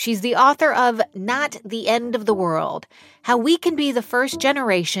Ritchie. She's the author of Not the End of the World, How We Can Be the First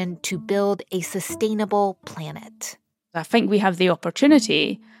Generation to Build a Sustainable Planet. I think we have the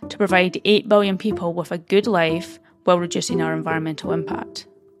opportunity to provide 8 billion people with a good life while reducing our environmental impact.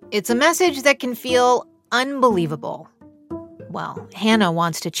 It's a message that can feel unbelievable. Well, Hannah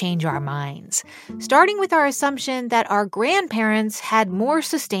wants to change our minds, starting with our assumption that our grandparents had more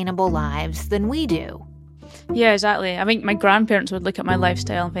sustainable lives than we do. Yeah, exactly. I think my grandparents would look at my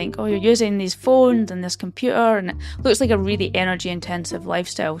lifestyle and think, oh, you're using these phones and this computer, and it looks like a really energy-intensive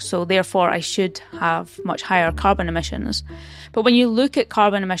lifestyle, so therefore I should have much higher carbon emissions. But when you look at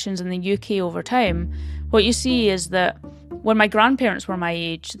carbon emissions in the UK over time, what you see is that when my grandparents were my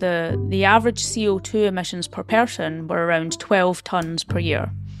age, the average CO2 emissions per person were around 12 tonnes per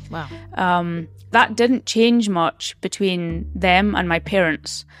year. Wow. That didn't change much between them and my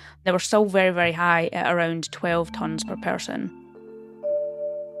parents. They were still very, very high at around 12 tonnes per person.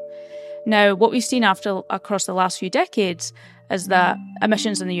 Now, what we've seen across the last few decades is that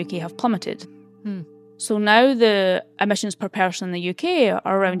emissions in the UK have plummeted. So now the emissions per person in the UK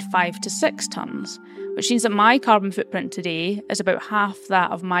are around 5 to 6 tonnes, which means that my carbon footprint today is about half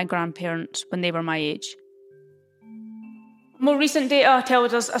that of my grandparents when they were my age. More recent data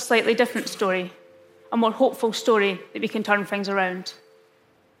tells us a slightly different story, a more hopeful story that we can turn things around.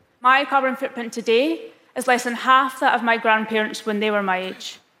 My carbon footprint today is less than half that of my grandparents when they were my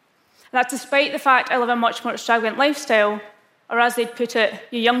age. And that's despite the fact I live a much more extravagant lifestyle, or as they'd put it,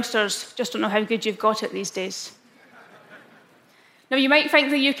 you youngsters just don't know how good you've got it these days. Now, you might think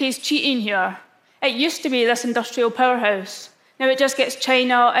the UK's cheating here. It used to be this industrial powerhouse. Now it just gets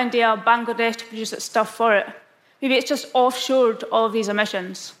China, India, Bangladesh to produce its stuff for it. Maybe it's just offshored all of these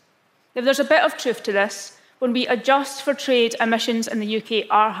emissions. If there's a bit of truth to this, when we adjust for trade, emissions in the UK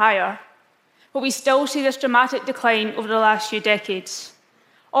are higher. But we still see this dramatic decline over the last few decades.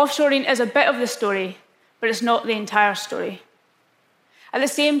 Offshoring is a bit of the story, but it's not the entire story. At the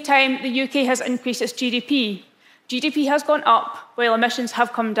same time, the UK has increased its GDP. GDP has gone up while emissions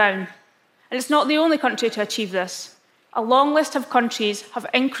have come down. And it's not the only country to achieve this. A long list of countries have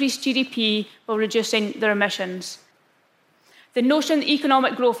increased GDP while reducing their emissions. The notion that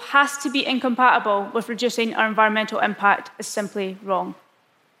economic growth has to be incompatible with reducing our environmental impact is simply wrong.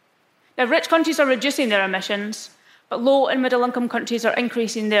 Now, rich countries are reducing their emissions, but low and middle-income countries are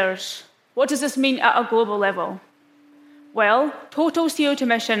increasing theirs. What does this mean at a global level? Well, total CO2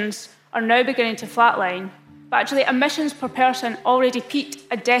 emissions are now beginning to flatline, but actually emissions per person already peaked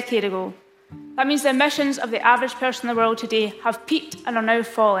a decade ago. That means the emissions of the average person in the world today have peaked and are now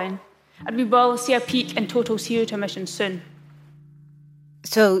falling, and we will see a peak in total CO2 emissions soon.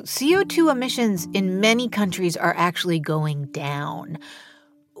 So CO2 emissions in many countries are actually going down.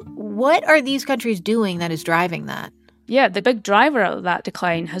 What are these countries doing that is driving that? Yeah, the big driver of that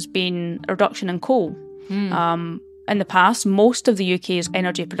decline has been a reduction in coal. In the past, most of the UK's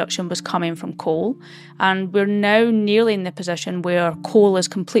energy production was coming from coal, and we're now nearly in the position where coal is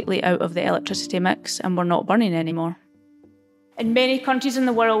completely out of the electricity mix and we're not burning anymore. In many countries in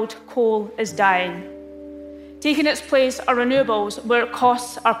the world, coal is dying. Taking its place are renewables, where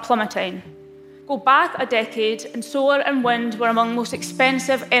costs are plummeting. Go back a decade, and solar and wind were among the most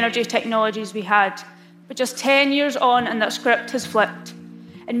expensive energy technologies we had. But just 10 years on, and that script has flipped.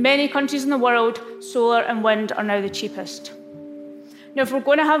 In many countries in the world, solar and wind are now the cheapest. Now, if we're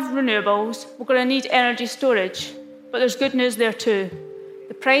going to have renewables, we're going to need energy storage. But there's good news there too.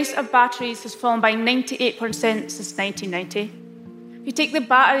 The price of batteries has fallen by 98% since 1990. If you take the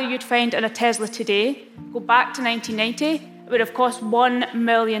battery you'd find in a Tesla today, go back to 1990, it would have cost $1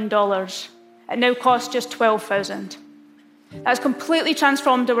 million. It now costs just $12,000. That's completely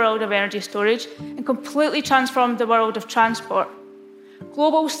transformed the world of energy storage and completely transformed the world of transport.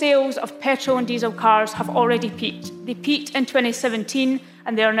 Global sales of petrol and diesel cars have already peaked. They peaked in 2017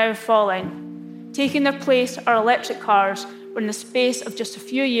 and they are now falling. Taking their place are electric cars, where in the space of just a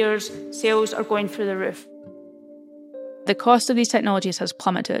few years, sales are going through the roof. The cost of these technologies has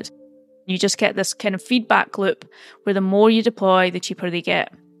plummeted. You just get this kind of feedback loop where the more you deploy, the cheaper they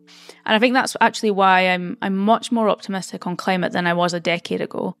get. And I think that's actually why I'm much more optimistic on climate than I was a decade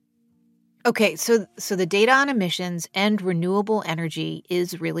ago. Okay, so the data on emissions and renewable energy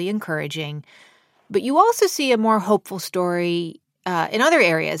is really encouraging. But you also see a more hopeful story in other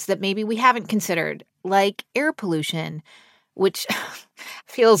areas that maybe we haven't considered, like air pollution, which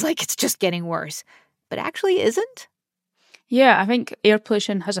feels like it's just getting worse, but actually isn't. Yeah, I think air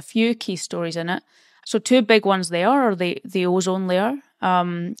pollution has a few key stories in it. So two big ones there are the ozone layer.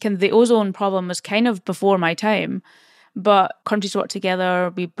 The ozone problem was kind of before my time, but countries worked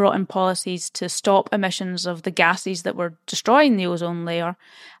together. We brought in policies to stop emissions of the gases that were destroying the ozone layer,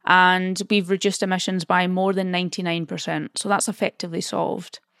 and we've reduced emissions by more than 99%. So that's effectively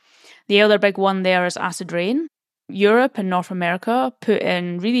solved. The other big one there is acid rain. Europe and North America put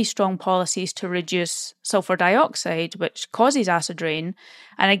in really strong policies to reduce sulfur dioxide, which causes acid rain.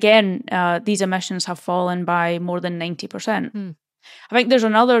 And again, these emissions have fallen by more than 90%. I think there's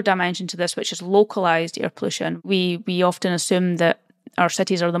another dimension to this, which is localized air pollution. We often assume that our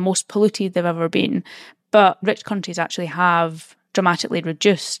cities are the most polluted they've ever been, but rich countries actually have dramatically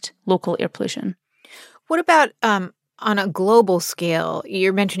reduced local air pollution. What about on a global scale?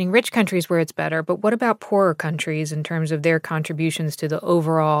 You're mentioning rich countries where it's better, but what about poorer countries in terms of their contributions to the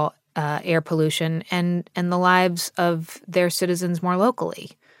overall air pollution and the lives of their citizens more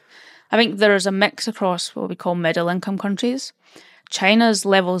locally? I think there's a mix across what we call middle-income countries. China's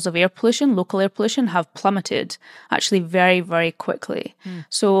levels of air pollution, local air pollution, have plummeted actually very, very quickly.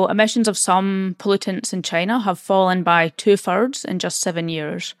 So emissions of some pollutants in China have fallen by 2/3 in just 7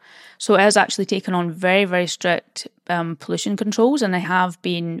 years. So it has actually taken on very, very strict pollution controls, and they have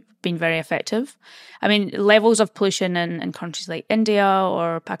been very effective. I mean, levels of pollution in countries like India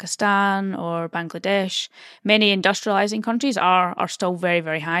or Pakistan or Bangladesh, many industrializing countries are still very,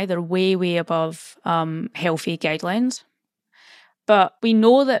 very high. They're way, way above healthy guidelines. But we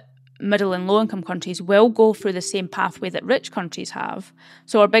know that middle and low-income countries will go through the same pathway that rich countries have.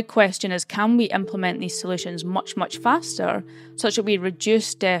 So our big question is, can we implement these solutions much, much faster such that we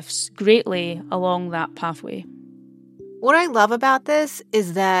reduce deaths greatly along that pathway? What I love about this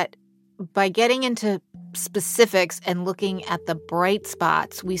is that By getting into specifics and looking at the bright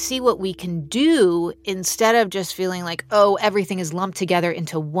spots, we see what we can do instead of just feeling like, oh, everything is lumped together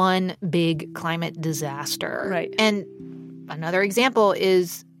into one big climate disaster. Right. And another example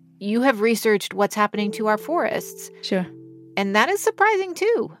is you have researched what's happening to our forests. Sure. And that is surprising,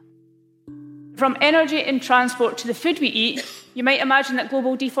 too. From energy and transport to the food we eat, you might imagine that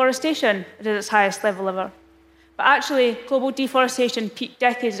global deforestation is at its highest level ever. But actually, global deforestation peaked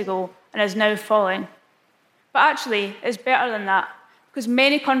decades ago and is now falling. But actually, it's better than that, because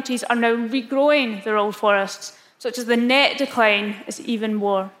many countries are now regrowing their old forests, such as the net decline is even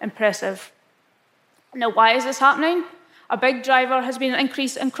more impressive. Now, why is this happening? A big driver has been an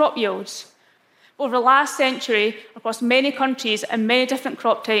increase in crop yields. Over the last century, across many countries and many different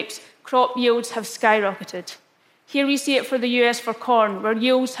crop types, crop yields have skyrocketed. Here we see it for the US for corn, where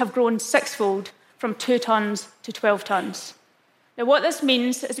yields have grown sixfold from 2 tons to 12 tons. Now, what this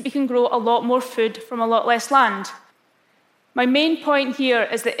means is that we can grow a lot more food from a lot less land. My main point here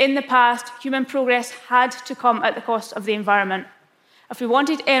is that in the past, human progress had to come at the cost of the environment. If we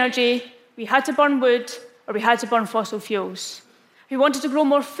wanted energy, we had to burn wood or we had to burn fossil fuels. If we wanted to grow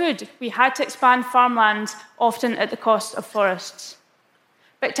more food, we had to expand farmlands, often at the cost of forests.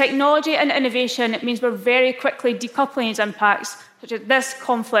 But technology and innovation means we're very quickly decoupling these impacts, such that this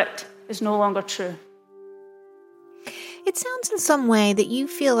conflict is no longer true. It sounds in some way that you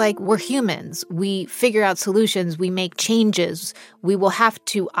feel like we're humans. We figure out solutions, we make changes. We will have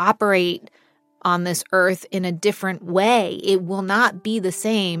to operate on this earth in a different way. It will not be the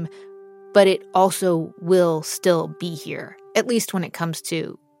same, but it also will still be here, at least when it comes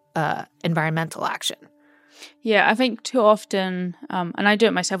to environmental action. Yeah, I think too often, and I do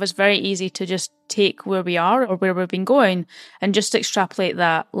it myself, it's very easy to just take where we are or where we've been going and just extrapolate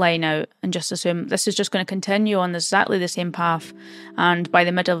that line out and just assume this is just going to continue on exactly the same path, and by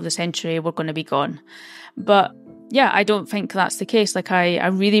the middle of the century, we're going to be gone. But yeah, I don't think that's the case. Like, I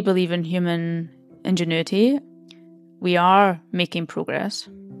really believe in human ingenuity. We are making progress.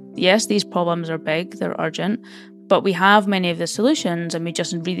 Yes, these problems are big, they're urgent, but we have many of the solutions and we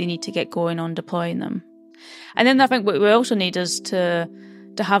just really need to get going on deploying them. And then I think what we also need is to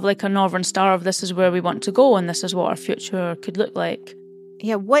have like a Northern Star of this is where we want to go and this is what our future could look like.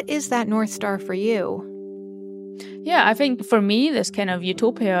 Yeah, what is that North Star for you? Yeah, I think for me, this kind of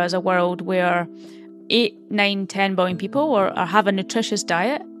utopia is a world where 8, 9, 10 billion people have a nutritious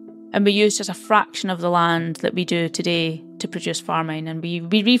diet, and we use just a fraction of the land that we do today to produce farming, and we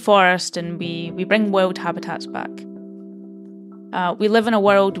reforest and we bring wild habitats back. We live in a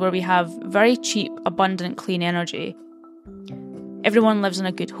world where we have very cheap, abundant, clean energy. Everyone lives in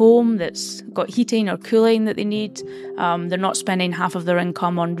a good home that's got heating or cooling that they need. They're not spending half of their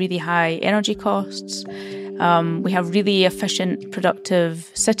income on really high energy costs. We have really efficient, productive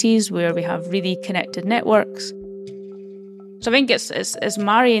cities where we have really connected networks. So I think it's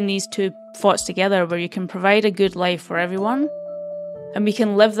marrying these two thoughts together where you can provide a good life for everyone and we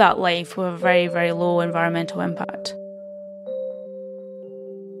can live that life with a very, very low environmental impact.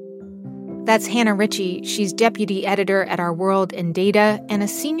 That's Hannah Ritchie. She's deputy editor at Our World in Data and a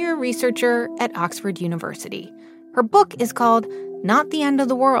senior researcher at Oxford University. Her book is called Not the End of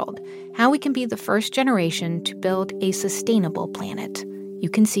the World: How We Can Be the First Generation to Build a Sustainable Planet. You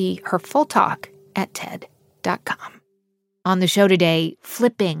can see her full talk at TED.com. On the show today,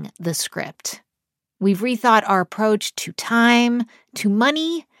 flipping the script. We've rethought our approach to time, to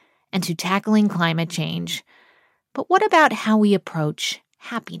money, and to tackling climate change. But what about how we approach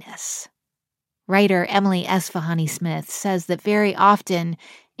happiness? Writer Emily Esfahani-Smith says that very often,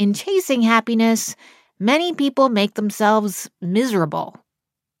 in chasing happiness, many people make themselves miserable.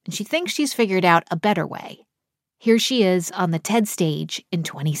 And she thinks she's figured out a better way. Here she is on the TED stage in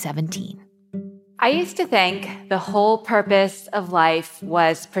 2017. I used to think the whole purpose of life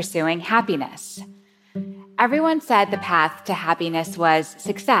was pursuing happiness. Everyone said the path to happiness was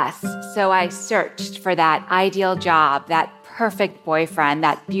success, so I searched for that ideal job, that perfect boyfriend,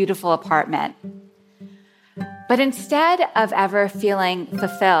 that beautiful apartment. But instead of ever feeling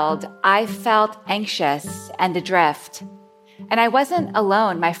fulfilled, I felt anxious and adrift. And I wasn't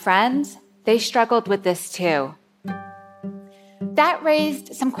alone. My friends, they struggled with this too. That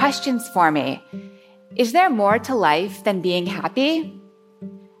raised some questions for me. Is there more to life than being happy?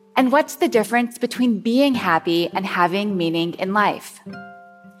 And what's the difference between being happy and having meaning in life?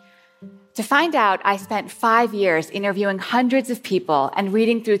 To find out, I spent 5 years interviewing hundreds of people and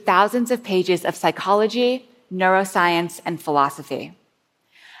reading through thousands of pages of psychology, neuroscience, and philosophy.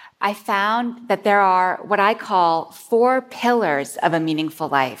 I found that there are what I call 4 pillars of a meaningful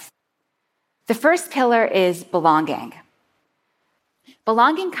life. The first pillar is belonging.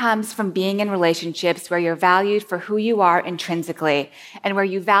 Belonging comes from being in relationships where you're valued for who you are intrinsically and where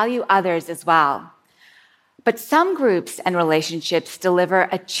you value others as well. But some groups and relationships deliver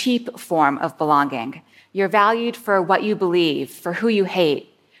a cheap form of belonging. You're valued for what you believe, for who you hate,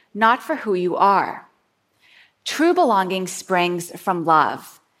 not for who you are. True belonging springs from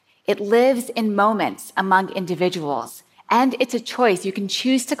love. It lives in moments among individuals, and it's a choice. You can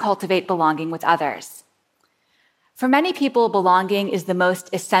choose to cultivate belonging with others. For many people, belonging is the most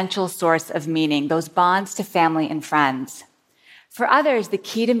essential source of meaning, those bonds to family and friends. For others, the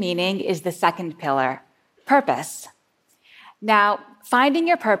key to meaning is the second pillar, purpose. Now, finding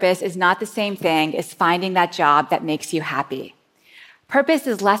your purpose is not the same thing as finding that job that makes you happy. Purpose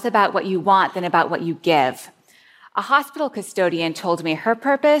is less about what you want than about what you give. A hospital custodian told me her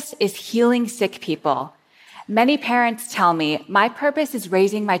purpose is healing sick people. Many parents tell me, my purpose is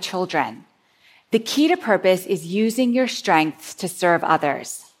raising my children. The key to purpose is using your strengths to serve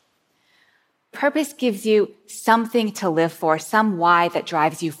others. Purpose gives you something to live for, some why that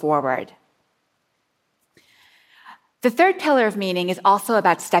drives you forward. The third pillar of meaning is also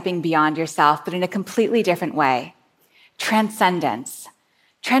about stepping beyond yourself, but in a completely different way. Transcendence.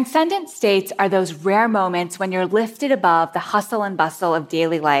 Transcendent states are those rare moments when you're lifted above the hustle and bustle of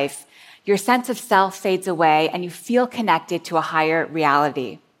daily life. Your sense of self fades away and you feel connected to a higher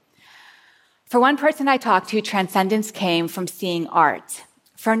reality. For one person I talked to, transcendence came from seeing art.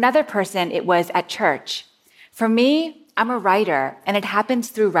 For another person, it was at church. For me, I'm a writer, and it happens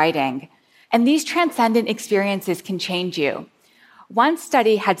through writing. And these transcendent experiences can change you. One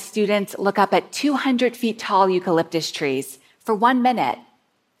study had students look up at 200 feet tall eucalyptus trees for 1 minute.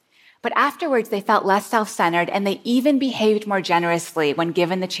 But afterwards, they felt less self-centered, and they even behaved more generously when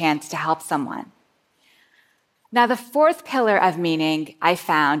given the chance to help someone. Now, the fourth pillar of meaning, I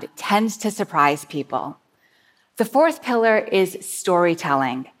found, tends to surprise people. The fourth pillar is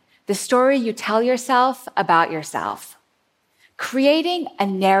storytelling, the story you tell yourself about yourself. Creating a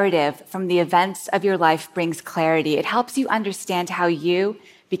narrative from the events of your life brings clarity. It helps you understand how you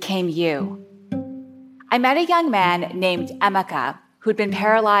became you. I met a young man named Emeka who'd been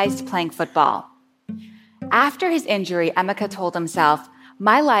paralyzed playing football. After his injury, Emeka told himself,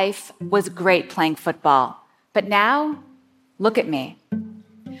 my life was great playing football, but now, look at me.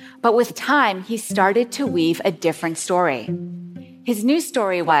 But with time, he started to weave a different story. His new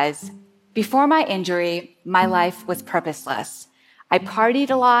story was, before my injury, my life was purposeless. I partied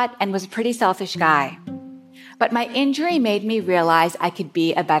a lot and was a pretty selfish guy. But my injury made me realize I could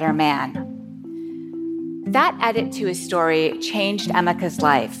be a better man. That edit to his story changed Emeka's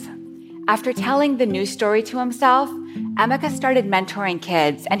life. After telling the new story to himself, Emeka started mentoring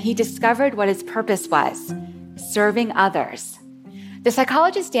kids, and he discovered what his purpose was, serving others. The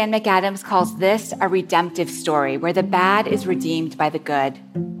psychologist Dan McAdams calls this a redemptive story, where the bad is redeemed by the good.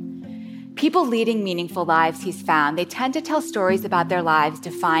 People leading meaningful lives, he's found, they tend to tell stories about their lives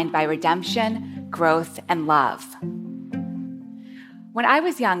defined by redemption, growth, and love. When I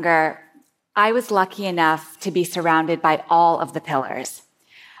was younger, I was lucky enough to be surrounded by all of the pillars: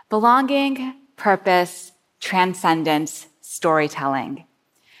 belonging, purpose, transcendence, storytelling.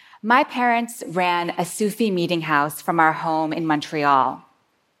 My parents ran a Sufi meeting house from our home in Montreal.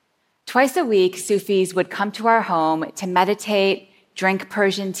 Twice a week, Sufis would come to our home to meditate, drink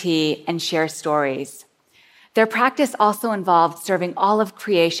Persian tea, and share stories. Their practice also involved serving all of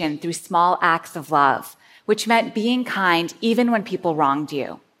creation through small acts of love, which meant being kind even when people wronged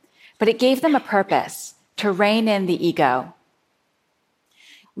you. But it gave them a purpose, to rein in the ego.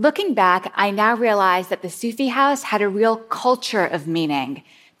 Looking back, I now realize that the Sufi house had a real culture of meaning.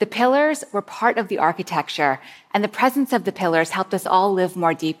 The pillars were part of the architecture, and the presence of the pillars helped us all live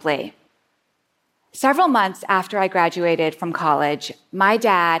more deeply. Several months after I graduated from college, my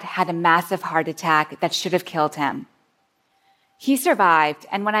dad had a massive heart attack that should have killed him. He survived,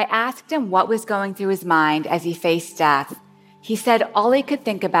 and when I asked him what was going through his mind as he faced death, he said all he could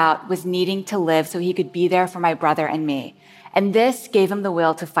think about was needing to live so he could be there for my brother and me, and this gave him the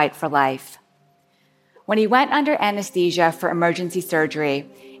will to fight for life. When he went under anesthesia for emergency surgery,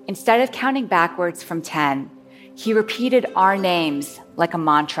 instead of counting backwards from 10, he repeated our names like a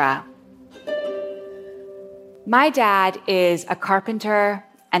mantra. My dad is a carpenter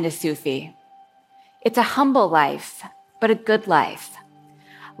and a Sufi. It's a humble life, but a good life.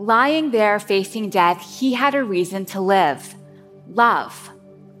 Lying there facing death, he had a reason to live: love.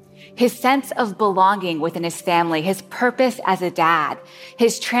 His sense of belonging within his family, his purpose as a dad,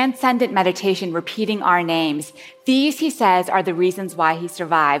 his transcendent meditation repeating our names, these, he says, are the reasons why he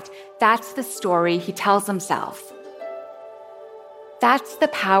survived. That's the story he tells himself. That's the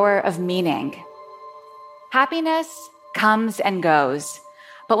power of meaning. Happiness comes and goes.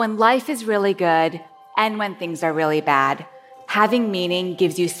 But when life is really good and when things are really bad, having meaning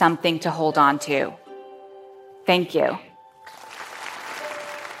gives you something to hold on to. Thank you.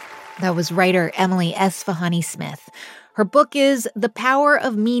 That was writer Emily Esfahani Smith. Her book is The Power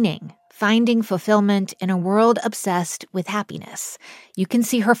of Meaning: Finding Fulfillment in a World Obsessed with Happiness. You can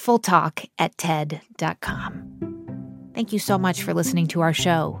see her full talk at TED.com. Thank you so much for listening to our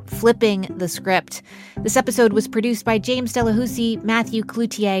show, Flipping the Script. This episode was produced by James Delahousie, Matthew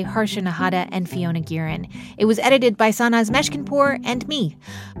Cloutier, Harsha Nahata, and Fiona Guerin. It was edited by Sanaz Meshkinpour and me.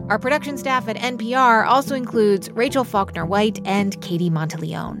 Our production staff at NPR also includes Rachel Faulkner-White and Katie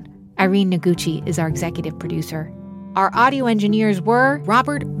Monteleone. Irene Noguchi is our executive producer. Our audio engineers were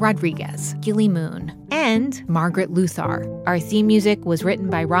Robert Rodriguez, Gilly Moon, and Margaret Luthar. Our theme music was written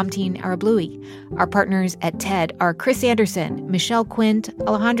by Ramtin Arablouei. Our partners at TED are Chris Anderson, Michelle Quint,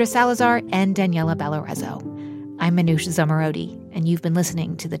 Alejandra Salazar, and Daniela Ballarezo. I'm Manoush Zomorodi, and you've been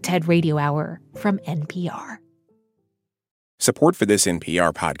listening to the TED Radio Hour from NPR. Support for this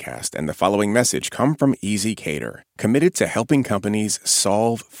NPR podcast and the following message come from Easy Cater, committed to helping companies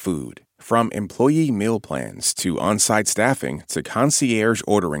solve food. From employee meal plans to on-site staffing to concierge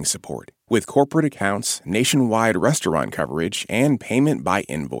ordering support. With corporate accounts, nationwide restaurant coverage, and payment by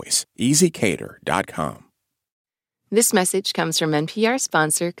invoice. EasyCater.com. This message comes from NPR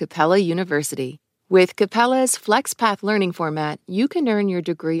sponsor Capella University. With Capella's FlexPath learning format, you can earn your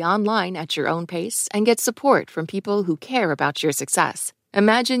degree online at your own pace and get support from people who care about your success.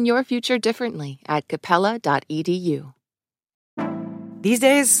 Imagine your future differently at capella.edu. These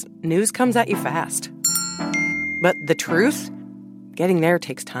days, news comes at you fast. But the truth? Getting there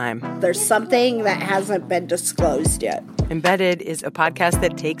takes time. There's something that hasn't been disclosed yet. Embedded is a podcast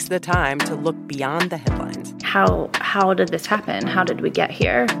that takes the time to look beyond the headlines. How did this happen? How did we get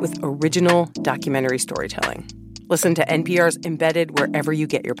here? With original documentary storytelling. Listen to NPR's Embedded wherever you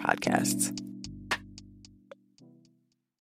get your podcasts.